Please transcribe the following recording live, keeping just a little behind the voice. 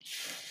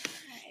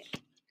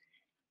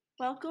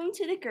Welcome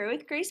to the Grow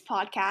with Grace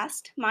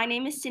podcast. My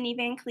name is Cindy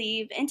Van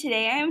Cleve, and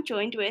today I am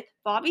joined with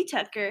Bobby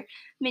Tucker,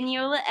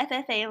 Mineola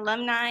FFA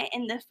alumni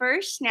and the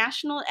first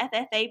national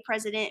FFA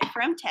president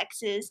from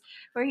Texas,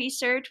 where he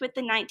served with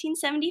the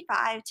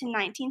 1975 to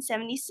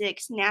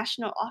 1976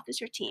 National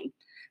Officer Team.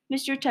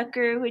 Mr.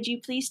 Tucker, would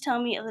you please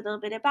tell me a little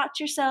bit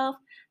about yourself,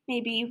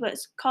 maybe what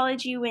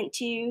college you went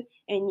to,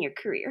 and your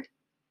career?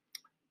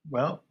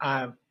 Well,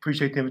 I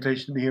appreciate the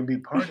invitation to be here and be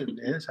part of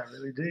this. I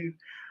really do.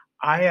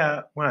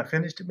 When I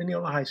finished at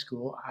Mineola High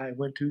School, I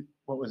went to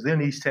what was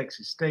then East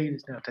Texas State.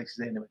 It's now Texas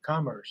A&M at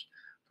Commerce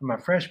for my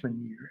freshman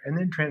year, and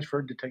then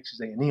transferred to Texas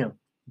A&M in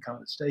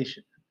College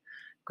Station.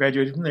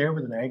 Graduated from there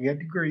with an ag ed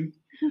degree,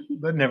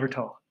 but never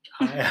taught.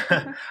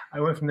 I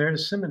went from there to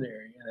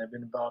seminary, and I've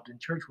been involved in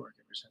church work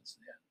ever since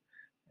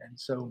then. And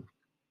so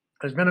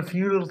there's been a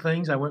few little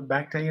things. I went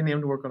back to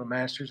A&M to work on a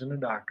master's and a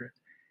doctorate,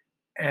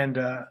 and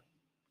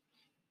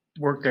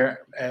worked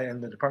there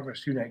in the Department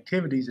of Student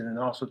Activities, and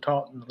then also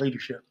taught in the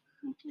leadership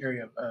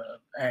area of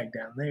ag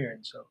down there.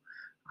 And so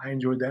I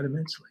enjoyed that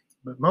immensely.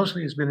 But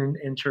mostly it's been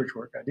in church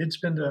work. I did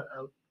spend a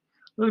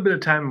little bit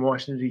of time in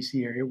Washington,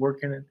 D.C. area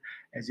working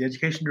as the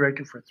education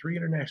director for 3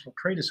 international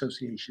trade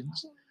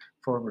associations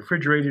for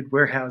refrigerated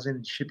warehousing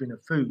and shipping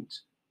of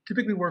foods.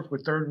 Typically work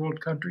with third world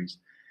countries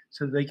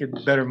so that they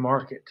could better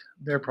market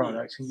their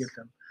products and get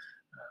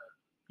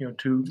them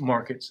to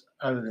markets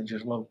other than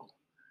just local.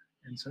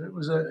 And so it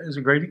was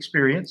a great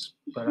experience,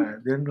 but I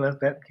then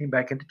left that and came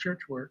back into church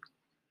work,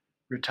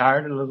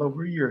 retired a little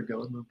over a year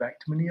ago, and moved back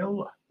to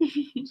Mineola.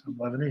 So I'm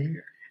loving it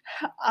here.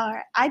 All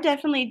right. I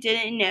definitely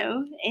didn't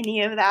know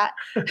any of that.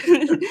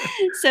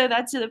 So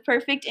that's the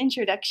perfect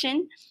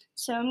introduction.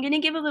 So I'm going to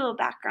give a little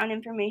background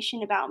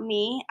information about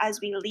me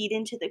as we lead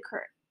into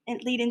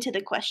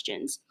the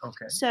questions.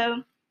 Okay.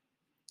 So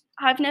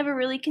I've never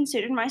really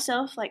considered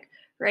myself like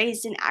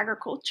raised in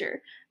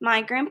agriculture.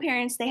 My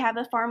grandparents, they have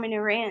a farm and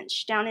a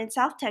ranch down in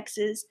South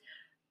Texas,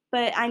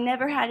 but I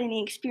never had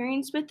any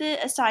experience with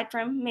it aside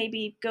from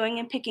maybe going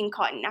and picking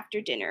cotton after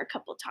dinner a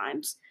couple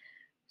times.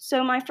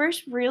 So my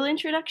first real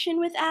introduction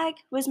with ag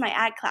was my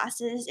ag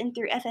classes and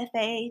through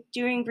FFA,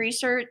 doing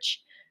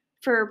research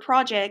for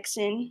projects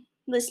and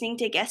listening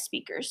to guest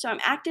speakers. So I'm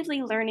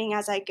actively learning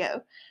as I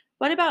go.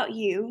 What about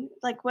you?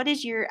 Like, what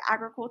is your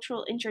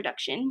agricultural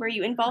introduction? Were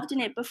you involved in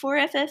it before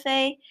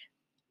FFA?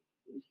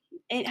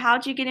 And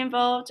how'd you get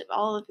involved?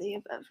 All of the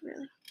above,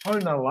 really.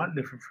 Probably not a lot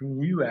different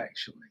from you,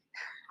 actually.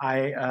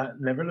 I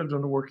never lived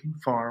on a working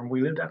farm.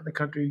 We lived out in the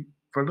country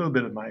for a little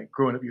bit of my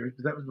growing up years,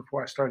 but that was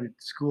before I started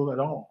school at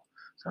all.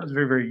 So I was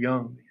very, very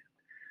young then.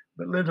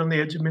 But lived on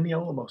the edge of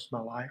Mineola most of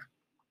my life.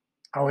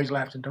 I always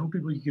laughed and told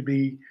people you could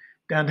be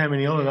downtown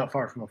Mineola, not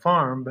far from a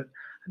farm, but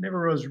I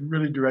never was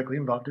really directly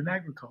involved in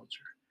agriculture.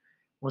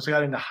 Once I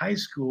got into high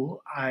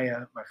school,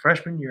 my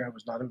freshman year, I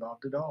was not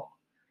involved at all.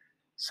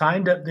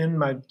 Signed up then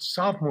my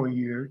sophomore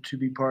year to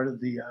be part of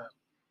the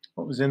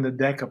what was in the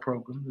DECA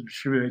program, the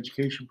distributed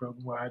education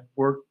program, where I'd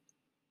work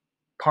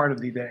part of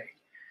the day.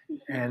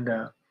 And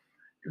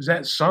it was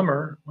that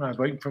summer when I was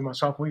waiting for my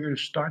sophomore year to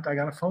start, I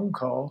got a phone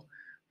call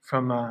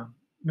from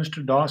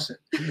Mr. Dawson.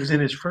 He was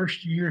in his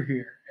first year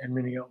here in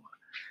Mineola.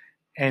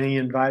 And he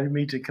invited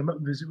me to come up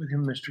and visit with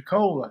him, Mr.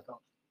 Cole. I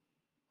thought,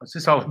 what's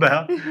this all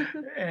about?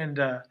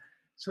 And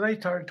so they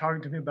started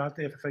talking to me about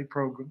the FFA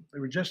program. They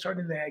were just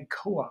starting the Ag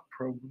Co-op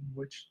program,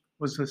 which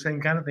was the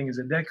same kind of thing as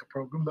a DECA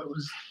program, but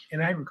was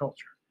in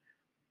agriculture.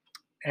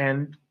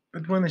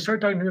 But when they started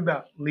talking to me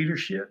about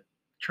leadership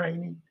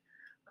training,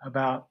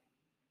 I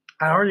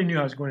already knew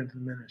I was going into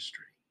the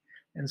ministry.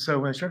 And so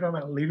when I started talking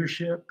about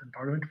leadership and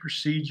parliamentary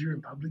procedure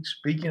and public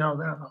speaking, all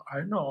that, I thought,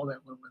 I know all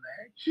that went with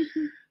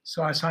ag.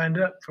 So I signed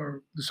up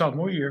for the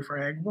sophomore year for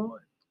Ag 1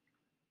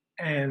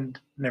 and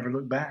never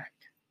looked back.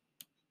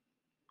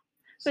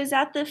 Was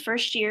that the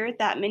first year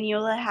that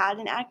Mineola had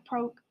an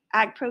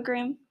ag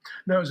program?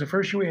 No, it was the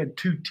first year we had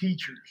 2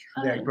 teachers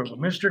for the ag program.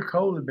 Okay. Mr.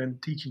 Cole had been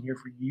teaching here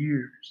for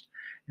years.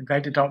 In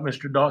fact, he taught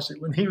Mr. Dawson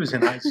when he was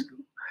in high school.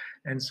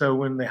 And so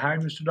when they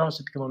hired Mr.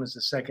 Dawson to come on as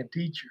the second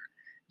teacher,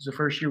 it was the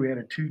first year we had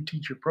a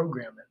 2-teacher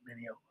program at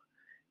Mineola.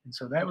 And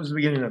so that was the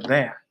beginning of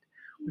that,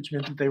 which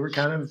meant that they were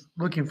kind of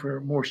looking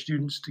for more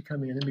students to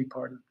come in and be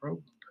part of the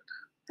program.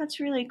 That's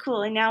really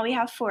cool. And now we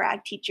have 4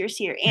 ag teachers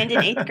here and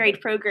an 8th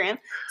grade program.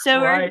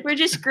 So Right. we're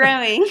just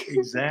growing.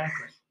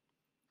 Exactly.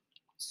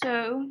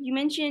 So you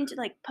mentioned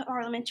like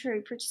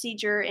parliamentary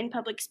procedure and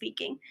public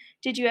speaking.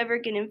 Did you ever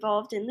get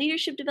involved in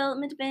leadership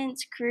development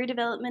events, career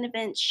development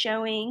events,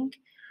 showing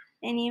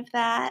any of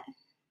that?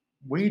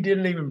 We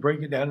didn't even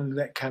break it down into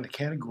that kind of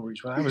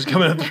categories when I was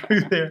coming up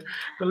through there.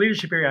 The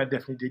leadership area I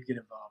definitely did get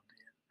involved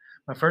in.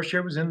 My first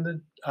year was in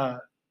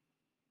the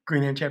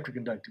Green Hand Chapter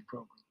Conducting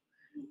program.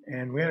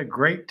 And we had a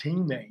great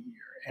team that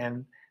year.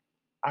 And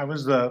I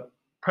was the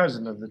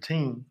president of the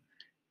team.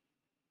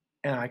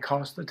 And I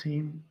cost the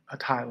team a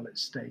title at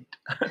state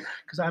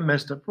because I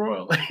messed up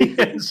royally.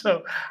 And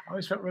so I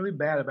always felt really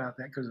bad about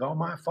that because it's all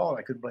my fault.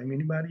 I couldn't blame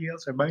anybody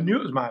else. Everybody knew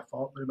it was my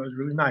fault, but everybody was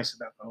really nice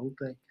about the whole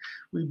thing.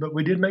 But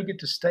we did make it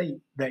to state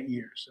that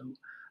year. So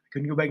I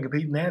couldn't go back and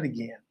compete in that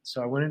again.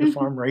 So I went into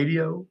farm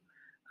radio.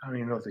 I don't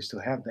even know if they still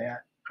have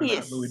that or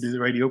not, but we do Yes. the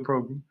radio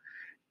program.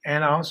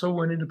 And I also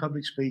went into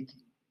public speaking.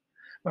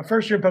 My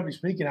first year in public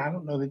speaking, I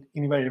don't know that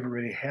anybody ever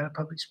really had a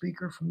public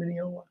speaker from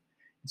Mineola.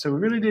 And so we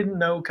really didn't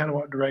know kind of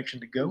what direction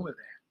to go with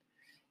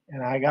that.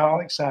 And I got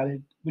all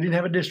excited. We didn't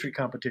have a district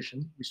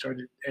competition. We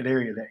started at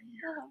area that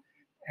year. Oh.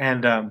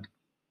 And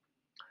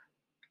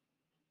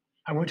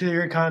I went to the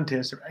area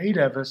contest. There were 8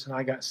 of us, and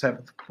I got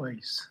 7th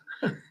place.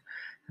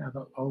 I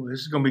thought, oh,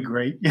 this is going to be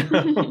great.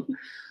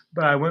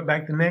 But I went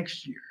back the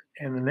next year.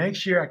 And the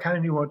next year, I kind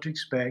of knew what to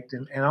expect.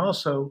 And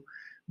also,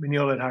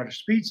 Mineola had hired a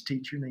speech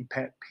teacher named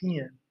Pat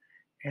Penn.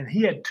 And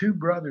he had 2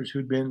 brothers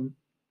who'd been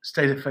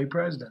state FFA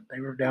president. They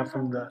were down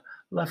from Oh, the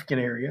Lufkin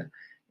area.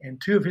 And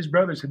 2 of his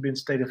brothers had been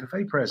state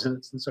FFA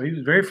presidents. And so he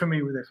was very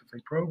familiar with the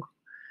FFA program.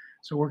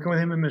 So working with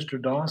him and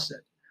Mr.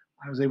 Dawson,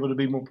 I was able to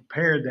be more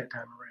prepared that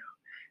time around.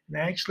 And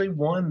I actually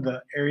won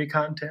the area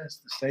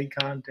contest, the state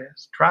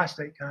contest,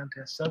 tri-state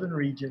contest, Southern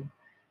Region,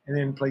 and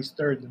then placed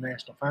 3rd in the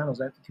national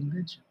finals at the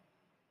convention.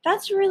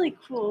 that's really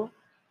cool.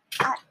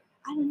 I,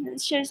 I don't know.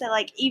 It shows that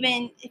like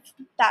even if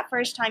that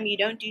first time you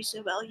don't do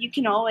so well, you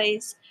can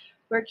always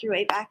work your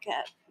way back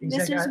up.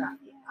 This Exactly. was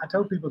I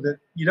told people that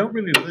you don't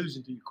really lose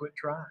until you quit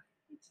trying.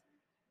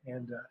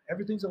 And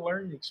everything's a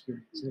learning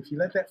experience. And if you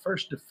let that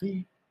first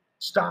defeat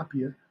stop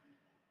you,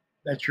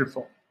 that's your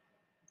fault.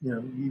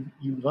 You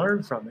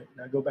learn from it.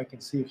 Now go back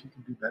and see if you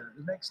can do better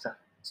the next time.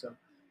 So it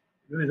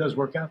really does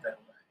work out that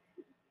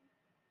way.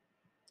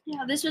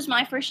 yeah. This was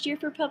my first year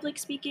for public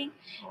speaking,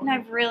 and Oh,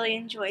 I've really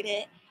enjoyed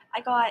it. I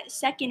got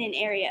 2nd in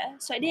area,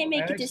 so I didn't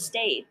make it to excellent.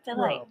 state, but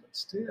like Well, but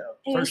still,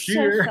 it was first so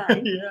year,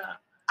 fun. yeah,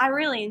 I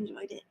really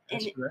enjoyed it,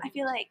 and that's great. I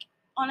feel like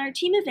on our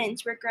team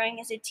events we're growing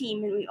as a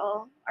team, and we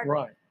all are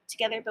Right,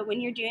 together. But when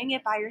you're doing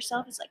it by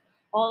yourself, it's like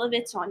all of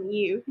it's on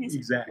you. It's like,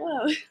 exactly.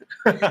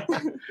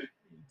 whoa.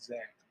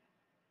 Exactly.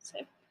 So,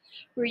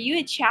 were you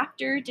a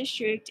chapter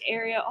district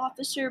area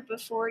officer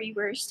before you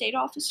were a state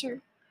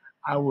officer?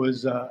 I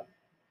was.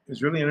 It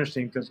was really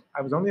interesting because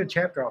I was only a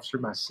chapter officer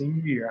my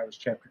senior year. I was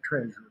chapter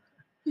treasurer.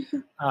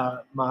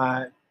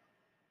 My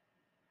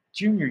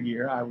junior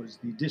year, I was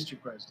the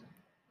district president.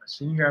 My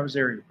senior year, I was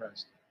area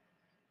president.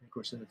 And of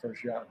course, in the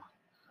first year,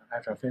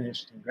 after I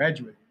finished and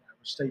graduated, I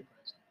was state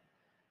president.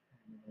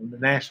 And the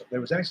national,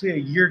 there was actually a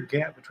year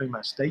gap between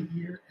my state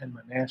year and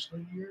my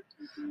national year.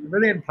 I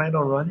really hadn't planned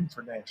on running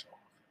for national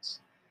office.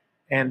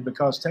 And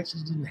because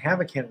Texas didn't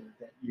have a candidate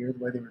that year,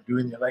 the way they were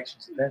doing the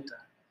elections at that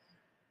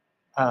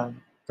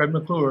time, Fred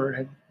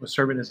McClure was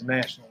serving as a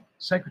national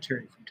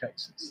secretary from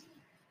Texas.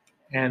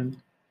 And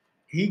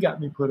he got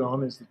me put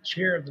on as the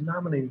chair of the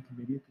nominating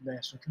committee at the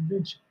national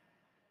convention.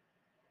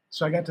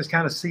 So I got to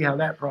kind of see how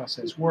that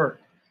process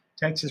worked.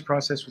 Texas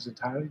process was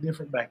entirely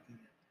different back then.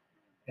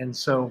 And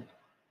so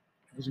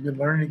it was a good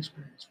learning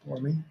experience for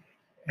me.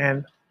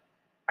 And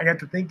I got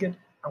to thinking,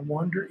 I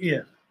wonder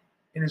if,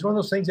 and it's one of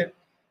those things that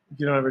if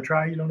you don't ever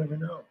try, you don't ever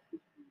know.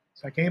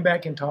 So I came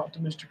back and talked to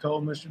Mr.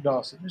 Cole, Mr.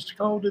 Dawson. Mr.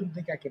 Cole didn't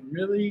think I could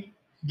really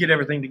get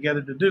everything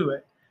together to do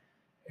it.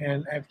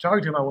 And after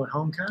talking to him, I went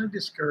home kind of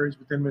discouraged.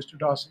 But then Mr.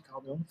 Dawson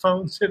called me on the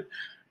phone and said,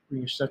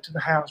 bring your stuff to the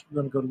house.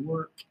 We're going to go to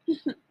work.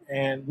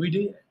 And we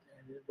did.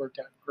 And it worked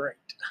out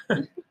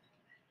great.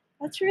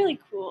 That's really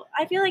cool.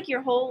 I feel like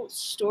your whole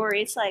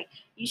story, it's like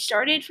you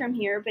started from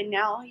here, but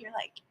now you're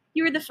like,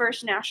 you were the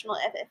first national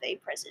FFA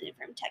president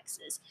from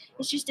Texas.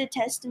 It's just a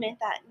testament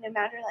that no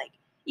matter, like,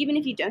 even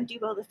if you don't do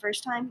well the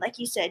first time, like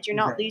you said, you're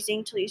not Exactly.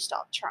 losing till you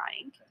stop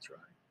trying. That's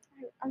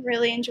right. I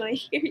really enjoy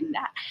hearing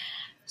that.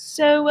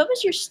 So, what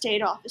was your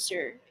state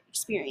officer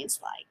experience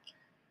like?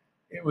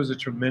 It was a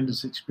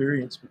tremendous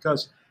experience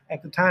because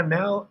at the time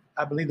now,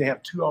 I believe they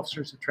have 2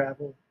 officers that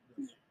travel.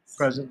 The Yes.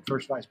 president,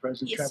 first vice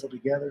president Yes. travel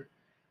together.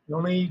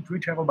 We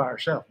traveled by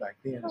ourselves back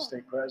then Oh. as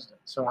state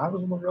president. So I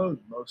was on the road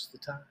most of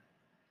the time.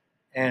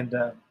 And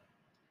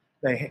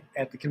they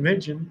at the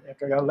convention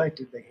after I got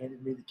elected, they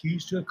handed me the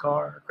keys to a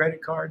car, a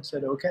credit card, and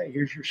said, "Okay,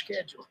 here's your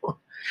schedule."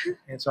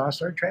 And so I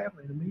started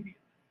traveling immediately.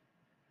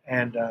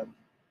 And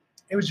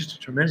it was just a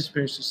tremendous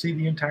experience to see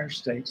the entire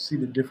state, see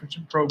the difference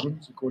in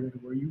programs according to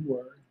where you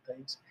were and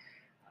things.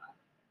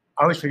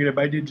 I always figured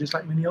everybody did just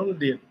like Mineola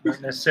did,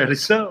 not necessarily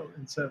so.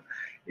 And so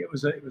it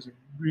was a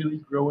really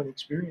growing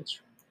experience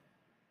for me.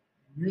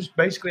 You're just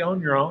basically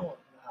on your own.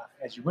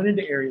 As you went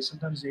into areas,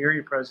 sometimes the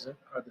area president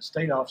or the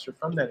state officer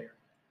from that area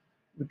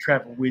would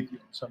travel with you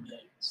on some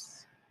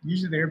days.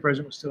 Usually the area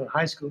president was still in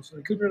high school, so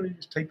they couldn't really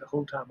just take the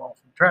whole time off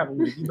and travel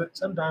with you. But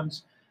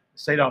sometimes the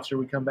state officer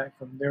would come back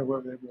from there,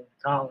 wherever they were in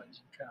college,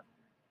 and travel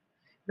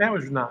with you. That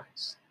was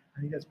nice. I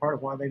think that's part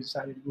of why they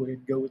decided to go ahead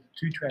and go with the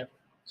 2 traveling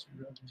officers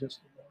rather than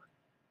just the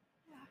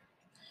 1.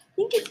 I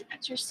think it's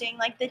interesting,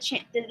 like the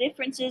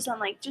differences on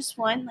like just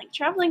one, like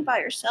traveling by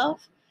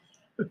yourself.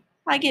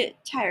 I get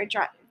tired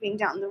driving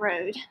down the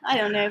road. I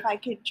don't know if I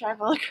could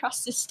travel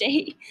across the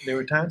state. There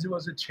were times it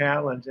was a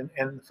challenge, and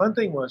the fun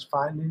thing was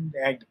finding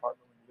the ag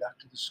department when you got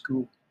to the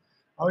school.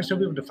 I always tell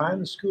people to find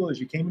the school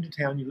as you came into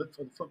town. You look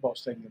for the football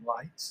stadium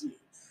lights,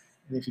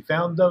 and if you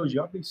found those,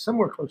 you ought to be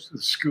somewhere close to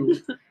the school.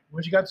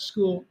 Once you got to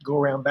school, go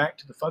around back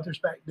to the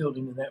furthest back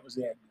building, and that was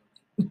the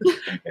ag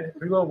And it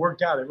pretty well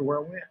worked out everywhere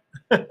I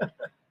went.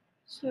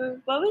 So,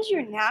 what was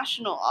your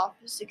national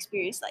office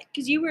experience like?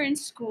 Because you were in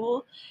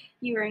school,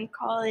 you were in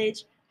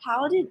college.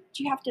 How did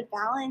you have to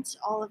balance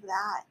all of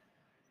that?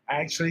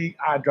 Actually,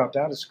 I dropped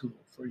out of school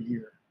for a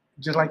year.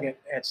 Just like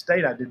at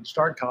state, I didn't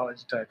start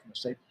college until after my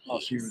state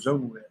officer year was Yes.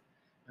 over with.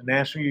 The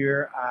national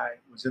year, I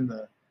was in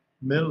the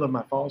middle of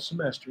my fall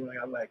semester when I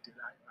got elected.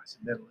 I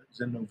said middle, it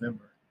was in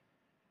November.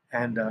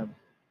 And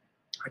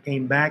I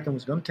came back and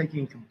was going to take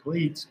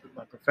incompletes, but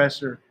my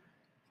professor,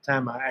 at the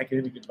time, my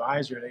academic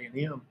advisor at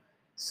A&M,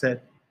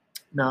 said,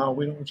 no,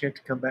 we don't want you to have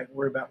to come back and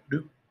worry about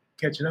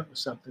catching up with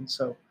something.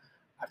 So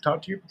I've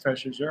talked to your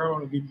professors. They're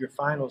going to give you your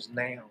finals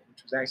now,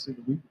 which was actually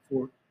the week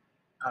before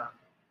uh,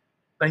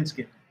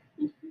 Thanksgiving.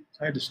 Mhm.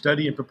 So I had to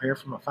study and prepare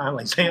for my final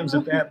exams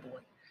at that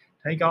point.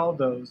 Take all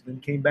those, then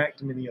came back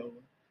to Mineola,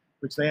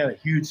 which they had a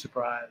huge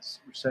surprise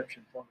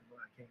reception for me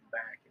when I came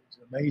back. It was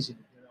amazing,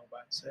 all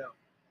by itself.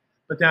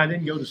 But then I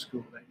didn't go to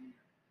school that year.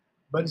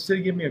 But instead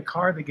of giving me a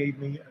car, they gave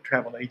me a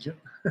travel agent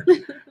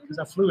because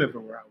I flew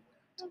everywhere I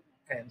went.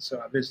 And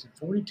so I visited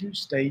 42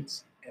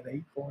 states and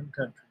 8 foreign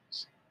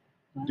countries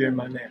during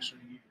my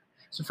national year.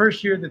 It's the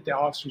first year that the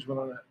officers went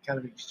on a kind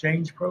of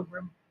exchange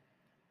program,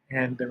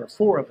 and there were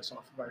 4 of us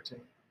off of our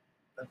team.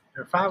 There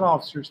were 5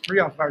 officers, 3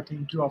 off of our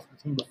team, 2 off of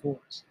the team before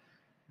us,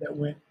 that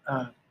went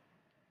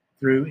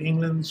through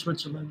England,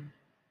 Switzerland,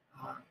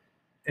 uh,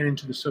 and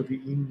into the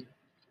Soviet Union.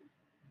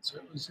 So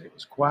it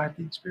was quite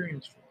the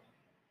experience for me.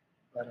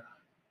 But it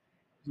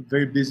was a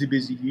very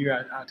busy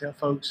year. I tell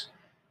folks,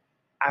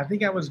 I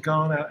think I was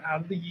gone out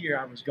of the year.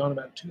 I was gone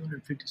about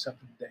 250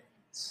 something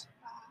days.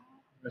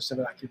 The rest of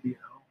it I could be at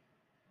home.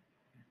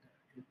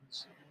 And, it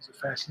was a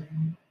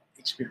fascinating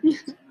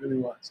experience. It really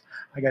was.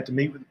 I got to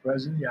meet with the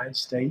President of the United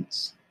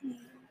States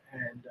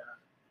and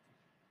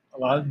a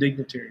lot of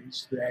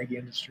dignitaries, the ag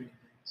industry and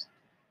things.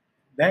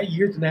 That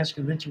year at the National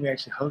Convention, we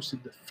actually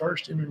hosted the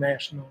first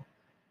international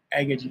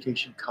ag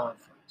education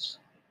conference.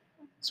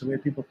 So we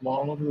had people from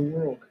all over the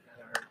world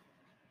at our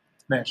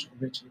national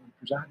convention that we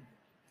presided.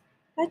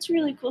 That's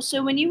really cool.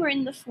 So, when you were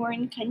in the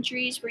foreign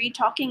countries, were you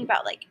talking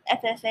about like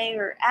FFA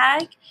or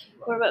ag,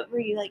 or what were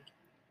you like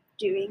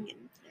doing in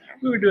there?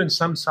 We were doing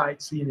some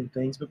sightseeing and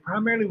things, but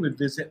primarily we'd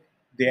visit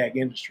the ag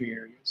industry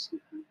areas.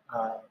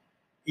 Uh,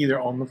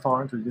 Either on the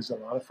farms, we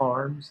visited a lot of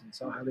farms and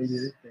saw how they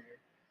did it there.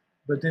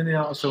 But then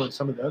also in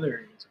some of the other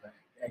areas of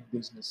ag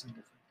business and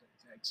different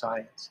things, ag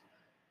science,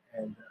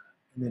 and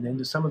then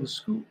into some of the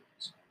schools.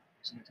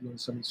 So you get to go to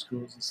some of the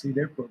schools and see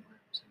their programs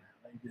and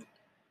how they did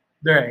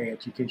their ag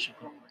education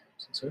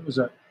programs. And so it was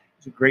a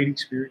great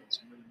experience.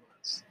 It really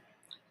was.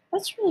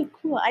 That's really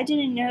cool. I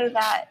didn't know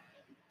that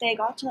they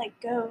got to like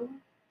go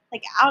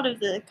like out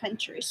of the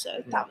country, so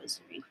Yeah. that was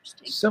very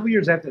interesting. Several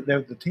years after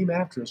the team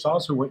after us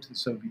also went to the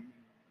Soviet Union.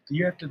 The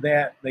year after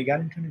that, they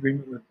got into an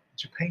agreement with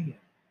Japan.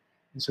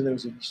 And so there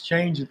was an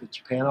exchange that the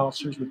Japan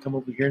officers would come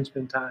over here and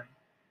spend time.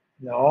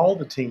 All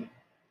the team,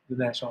 the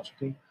national officer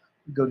team,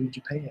 would go to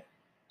Japan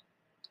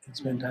and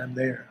spend time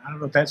there. I don't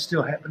know if that's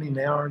still happening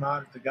now or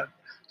not, if they got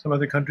some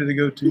other country to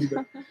go to,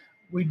 but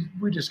we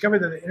discovered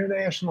that the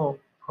international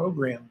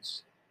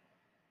programs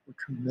were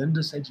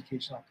tremendous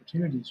educational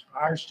opportunities for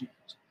our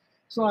students.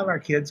 So a lot of our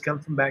kids come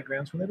from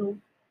backgrounds where they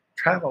don't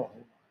travel a whole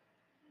lot.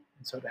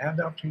 And so to have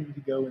the opportunity to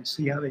go and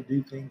see how they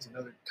do things in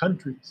other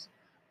countries,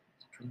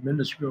 it's a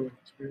tremendous growing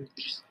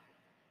experience.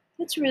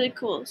 That's really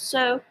cool.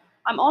 So,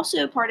 I'm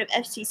also a part of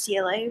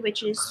FCCLA,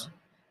 which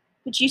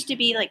used to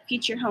be like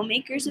Future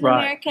Homemakers of Right,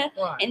 America,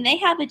 right. and they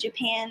have a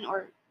Japan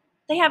or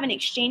they have an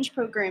exchange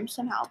program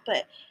somehow.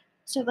 But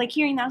so like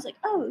hearing that, I was like,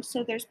 oh,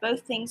 so there's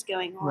both things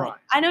going on. Right.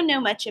 I don't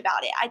know much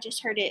about it. I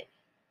just heard it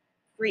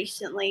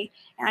recently,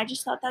 and I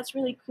just thought that's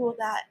really cool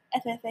that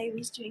FFA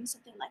was doing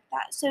something like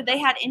that. So they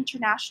had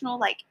international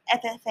like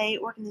FFA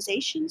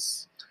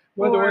organizations,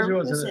 Well, there or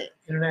was was an it?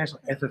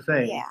 international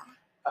FFA.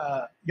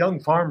 Yeah. Young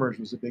farmers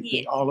was a big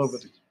thing all over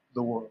Yes.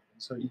 the world.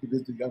 And so you could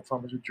visit the young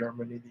farmers of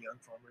Germany, the young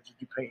farmers of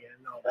Japan,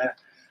 and all that.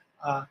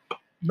 Uh,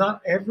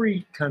 Not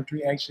every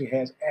country actually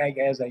has ag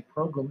as a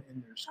program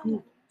in their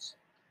schools,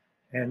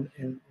 and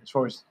as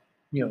far as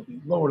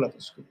lower level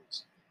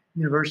schools,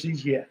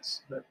 universities,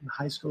 yes, but in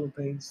high school and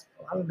things,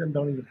 a lot of them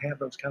don't even have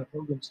those kind of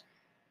programs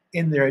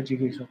in their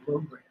educational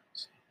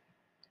programs,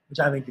 which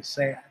I think is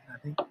sad. I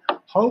think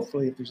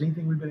hopefully, if there's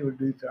anything we've been able to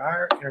do through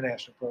our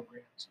international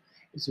programs,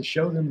 is to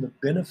show them the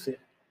benefit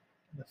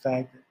and the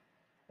fact that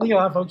I think a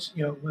lot of folks,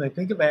 when they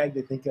think of ag,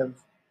 they think of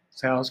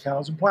cows,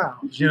 cows, and plows.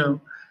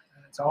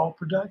 It's all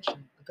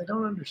production, but they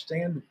don't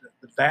understand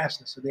the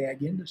vastness of the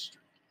ag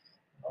industry,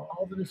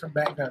 all the different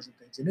backgrounds and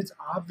things. And it's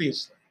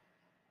obviously,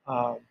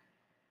 um,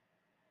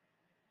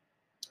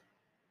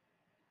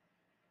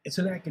 it's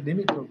an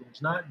academic program.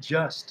 It's not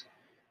just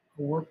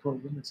a work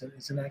program. It's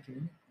an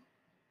academic.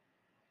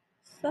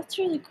 That's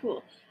really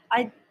cool.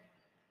 I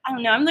I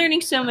don't know. I'm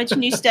learning so much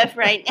new stuff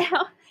right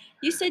now.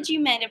 You said you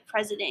met a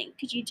president.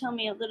 Could you tell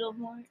me a little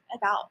more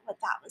about what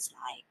that was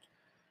like?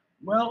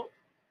 Well,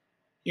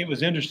 it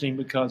was interesting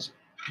because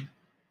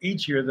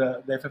each year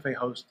the FFA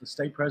hosts the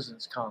state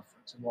president's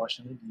conference in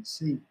Washington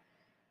D.C.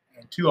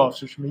 and 2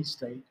 officers from each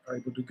state are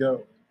able to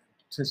go.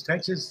 Since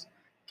Texas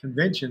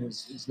convention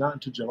is not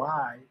until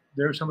July,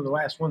 they're some of the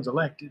last ones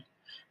elected.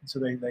 And so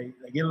they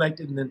get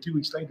elected, and then 2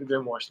 weeks later, they're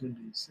in Washington,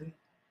 D.C.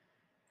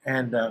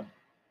 And the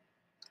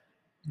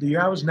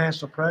year I was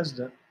national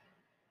president,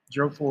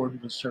 Gerald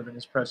Ford was serving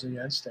as president of the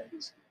United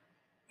States.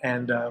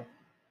 And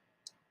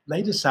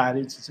they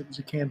decided, since it was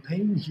a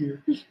campaign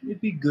year,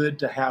 it'd be good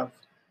to have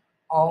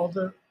all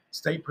the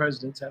state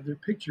presidents have their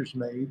pictures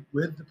made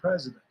with the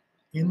president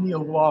in the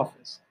Oval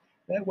Office.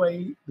 That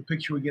way, the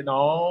picture would get in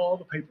all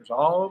the papers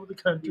all over the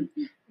country,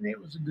 and it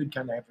was a good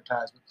kind of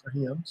advertisement for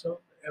him. So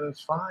it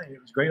was fine.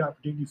 It was a great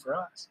opportunity for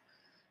us.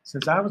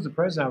 Since I was the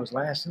president, I was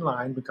last in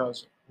line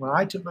because when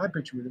I took my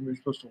picture with him, we were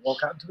supposed to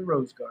walk out into the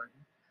Rose Garden.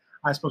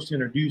 I was supposed to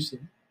introduce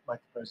him, like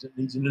the president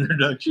needs an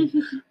introduction.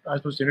 I was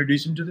supposed to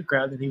introduce him to the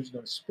crowd, then he was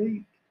going to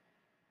speak.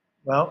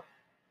 Well,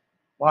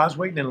 while I was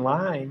waiting in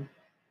line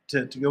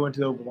to go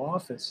into the Oval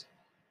Office,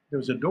 there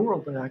was a door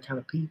open, and I kind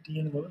of peeked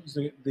in. Well, it was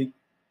the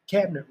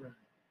cabinet room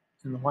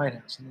in the White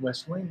House, in the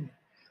West Wing.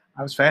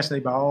 I was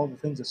fascinated by all the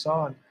things I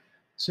saw. And the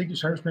Secret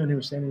Service man who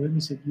was standing with me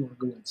said, "You want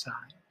to go inside?"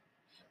 I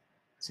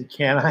said,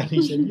 "Can I?"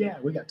 He said, "Yeah,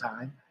 we got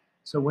time."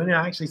 So when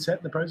I actually sat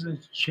in the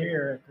president's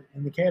chair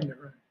in the cabinet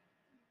room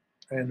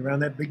and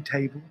around that big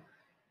table,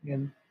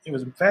 and it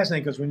was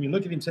fascinating because when you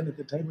look at him sitting at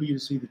the table, you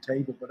see the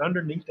table, but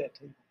underneath that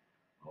table,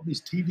 all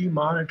these TV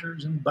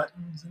monitors and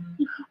buttons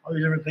and all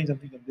these different things. I'm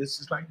thinking, this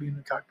is like being in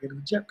the cockpit of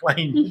a jet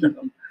plane, you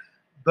know.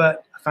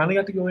 But I finally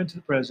got to go into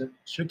the president,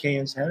 shook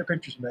hands, had our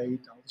pictures made,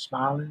 all the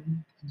smiling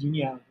and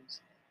congenialities.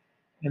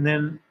 And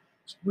then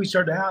we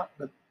started out,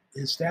 but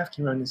his staff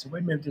came around and said,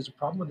 "Wait a minute, there's a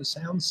problem with the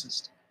sound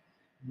system.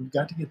 We've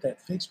got to get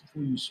that fixed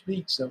before you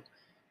speak. So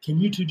can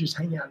you two just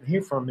hang out in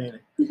here for a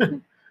minute?" Well,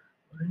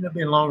 it ended up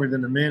being longer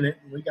than a minute,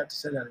 and we got to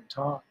sit down and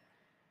talk.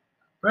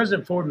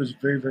 President Ford was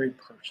very, very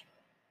personal.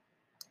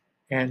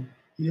 And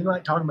he didn't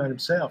like talking about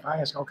himself. I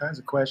asked all kinds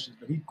of questions,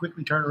 but he'd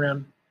quickly turn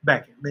around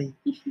back at me.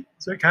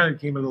 So it kind of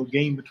became a little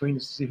game between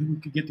us to see who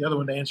could get the other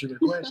one to answer their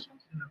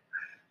questions. You know.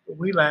 But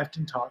we laughed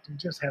and talked and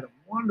just had a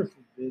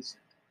wonderful visit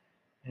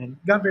and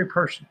got very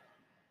personal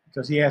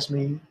because he asked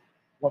me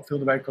what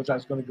field of agriculture I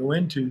was going to go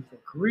into for a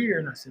career.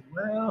 And I said,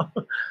 well,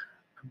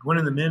 I'm going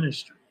in the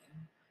ministry.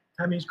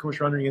 And he's, of course,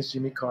 running against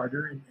Jimmy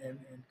Carter. And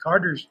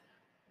Carter's,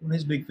 one of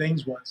his big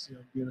things was, you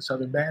know, being a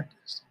Southern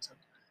Baptist. And so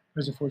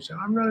President Ford said,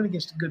 "I'm running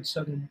against a good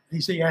Southern."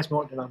 He asked me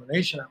what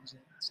denomination I was in.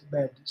 I said,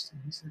 "Baptist."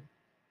 And he said,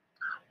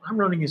 "Well, I'm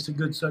running against a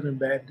good Southern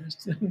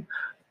Baptist." And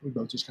we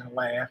both just kind of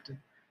laughed.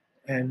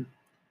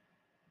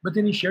 But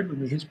then he shared with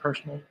me his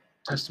personal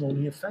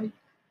testimony of faith.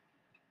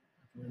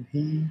 When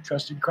he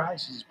trusted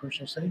Christ as his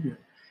personal Savior.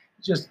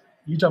 It's just,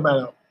 you talk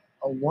about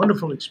a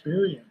wonderful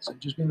experience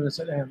of just being able to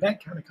sit down and have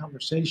that kind of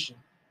conversation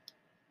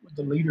with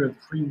the leader of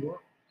the free world.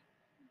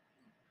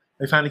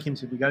 They finally came and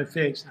said, "We got it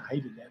fixed." And I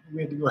hated that, but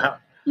we had to go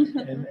out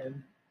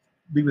and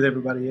be with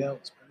everybody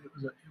else. But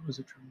it was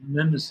a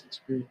tremendous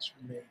experience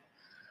for me.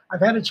 I've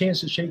had a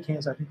chance to shake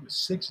hands, I think, with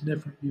 6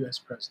 different U.S.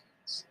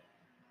 presidents.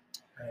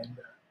 And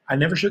I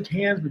never shook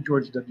hands with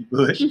George W.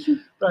 Bush,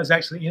 but I was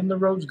actually in the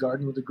Rose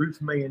Garden with a group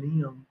from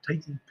A&M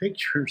taking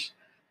pictures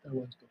that I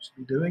wasn't supposed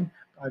to be doing.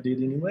 But I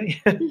did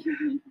anyway.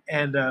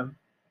 And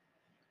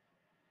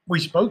we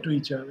spoke to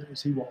each other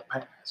as he walked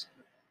past.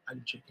 But I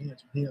didn't shake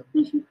hands with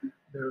him.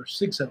 There were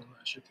 6 of them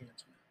I shook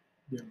hands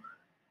with.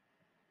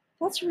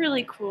 That's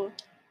really cool.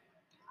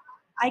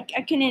 I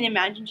couldn't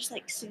imagine just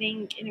like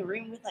sitting in a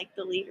room with like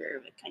the leader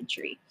of a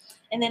country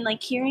and then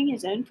like hearing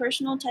his own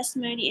personal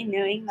testimony and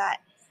knowing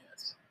that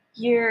Yes.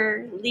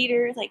 your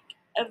leader like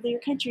of your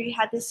country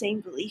had the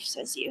same beliefs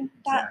as you.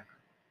 That Exactly.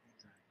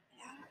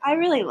 yeah, I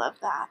really love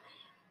that.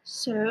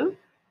 So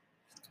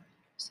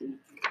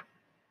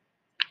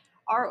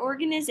our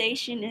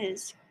organization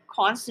is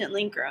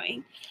constantly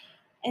growing.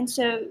 And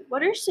so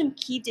what are some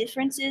key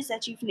differences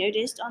that you've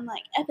noticed on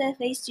like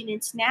FFA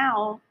students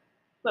now,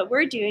 what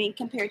we're doing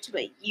compared to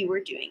what you were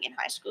doing in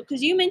high school?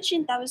 Because you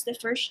mentioned that was the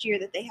first year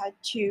that they had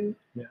 2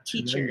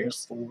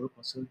 teachers. 4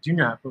 plus a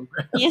junior high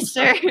program. Yes,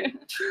 sir.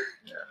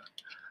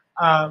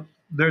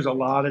 There's a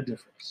lot of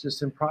difference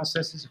just in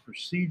processes and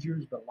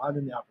procedures, but a lot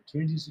in the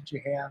opportunities that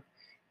you have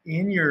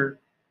in your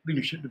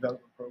leadership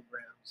development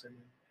programs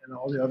and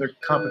all the other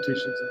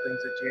competitions and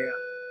things that you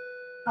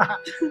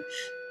have.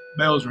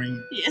 Bells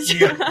ring. Yes.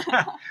 Yeah.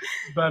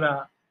 But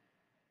of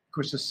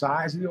course, the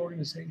size of the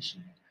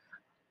organization.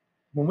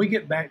 When we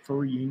get back for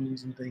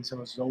reunions and things, some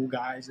of us old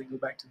guys that go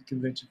back to the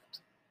convention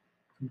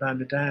from time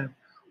to time,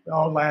 we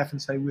all laugh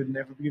and say we'd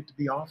never get to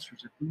be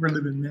officers if we were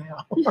living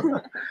now.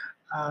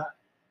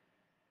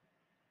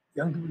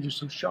 Young people are just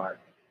so sharp.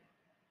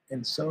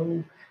 And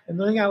the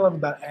thing I love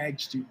about ag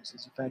students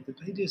is the fact that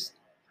they just,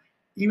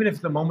 even if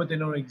at the moment they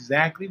don't know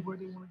exactly where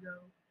they want to go,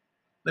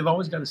 they've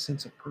always got a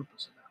sense of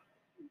purpose about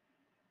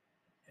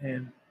it.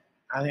 And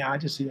I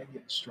just see that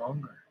getting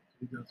stronger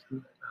as we go through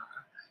it.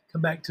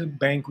 Come back to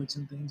banquets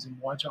and things and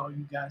watch all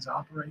you guys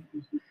operate.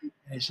 And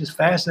it's just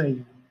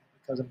fascinating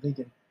because I'm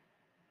thinking,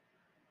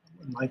 I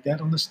wouldn't like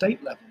that on the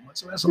state level,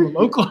 much less on the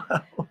local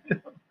level. You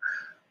know?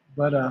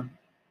 But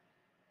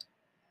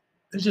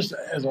there's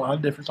a lot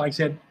of difference. Like I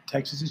said,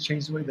 Texas has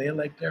changed the way they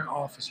elect their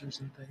officers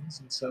and things,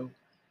 and so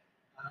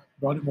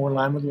brought it more in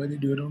line with the way they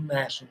do it on a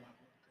national level.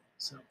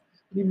 So,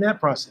 but even that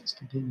process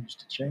continues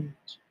to change.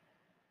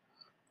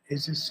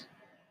 It's just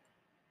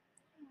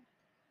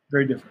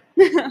very different,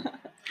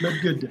 but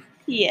good different.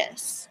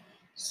 Yes.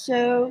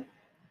 So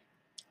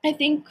I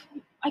think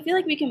I feel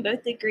like we can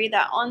both agree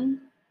that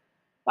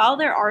while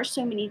there are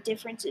so many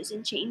differences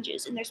and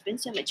changes and there's been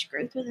so much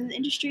growth within the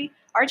industry,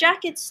 our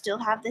jackets still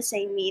have the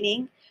same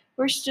meaning.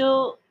 We're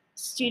still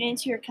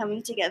students who are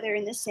coming together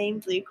in the same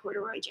blue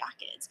corduroy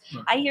jackets.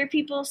 Right. I hear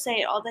people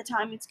say it all the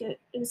time. It's good.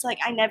 It was like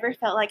I never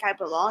felt like I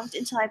belonged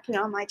until I put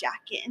on my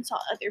jacket and saw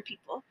other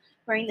people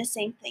wearing the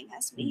same thing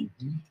as me.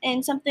 Mm-hmm.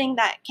 And something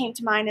that came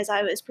to mind as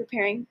I was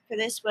preparing for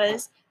this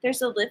was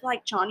there's a Live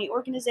Like Johnny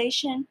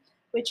organization,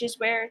 which is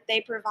where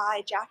they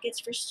provide jackets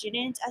for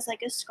students as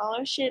like a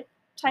scholarship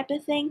type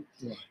of thing.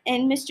 Right.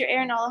 And Mr.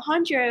 Aaron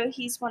Alejandro,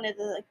 he's one of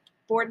the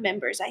board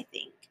members, I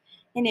think.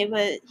 And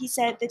he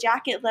said the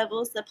jacket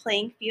levels the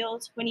playing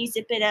field. When you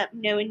zip it up,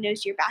 no one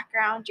knows your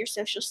background, your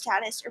social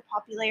status, or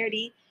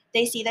popularity.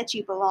 They see that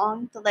you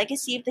belong. The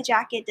legacy of the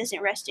jacket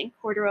doesn't rest in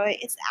corduroy.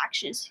 It's the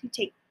actions who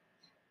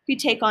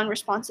take on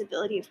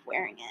responsibility of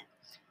wearing it.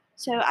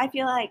 So I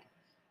feel like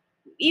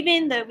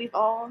even though we've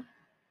all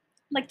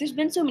there's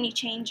been so many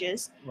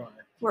changes, Right.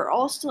 we're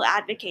all still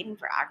advocating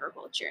for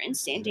agriculture and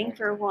standing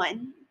for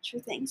one true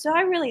thing. So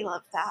I really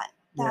love that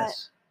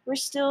Yes. we're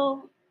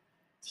still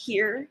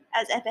here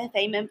as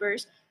FFA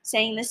members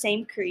saying the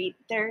same creed.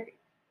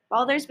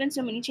 While there's been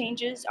so many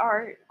changes,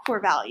 our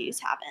core values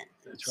haven't.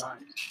 That's right.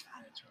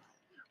 That's right.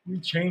 We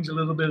change a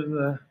little bit of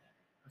a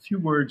few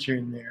words here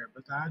and there,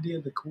 but the idea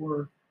of the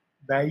core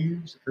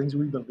values, the things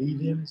we believe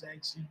in as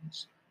ag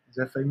students,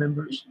 as FA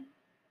members,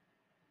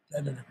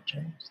 that doesn't ever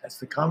change. That's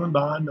the common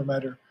bond, no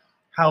matter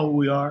how old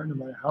we are, no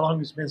matter how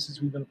long it's been since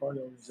we've been a part of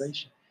the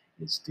organization,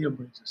 it still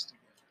brings us together.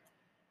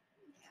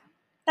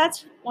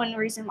 That's one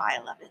reason why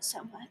I love it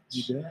so much.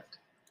 You bet.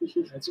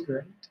 That's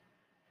great.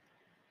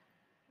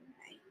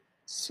 Right.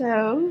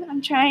 So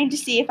I'm trying to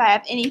see if I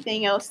have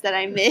anything else that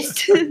I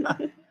missed.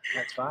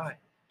 That's fine.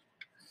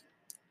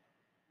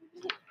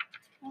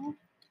 Well,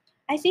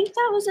 I think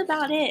that was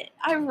about it.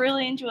 I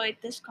really enjoyed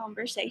this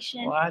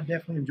conversation. Well, I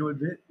definitely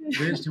enjoyed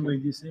visiting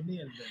with you, Sydney,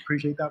 and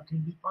appreciate the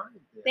opportunity to be part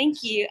of this.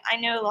 Thank you. I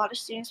know a lot of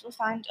students will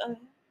find a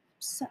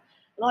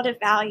lot of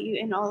value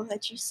in all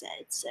that you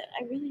said, so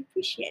I really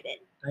appreciate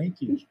it.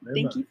 Thank you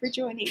very much. Thank you for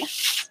joining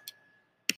us.